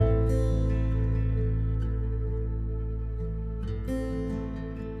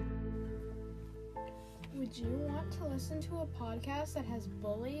to listen to a podcast that has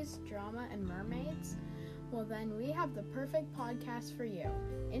bullies, drama, and mermaids? Well, then we have the perfect podcast for you.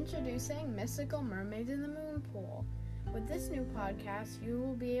 Introducing Mystical Mermaids in the Moon Pool. With this new podcast, you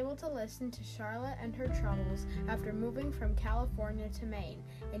will be able to listen to Charlotte and her troubles after moving from California to Maine.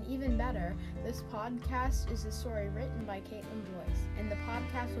 And even better, this podcast is a story written by Caitlin Joyce, and the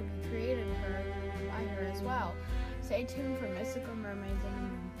podcast will be created by her as well. Stay tuned for Mystical Mermaids in the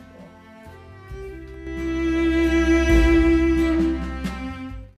Moon Pool.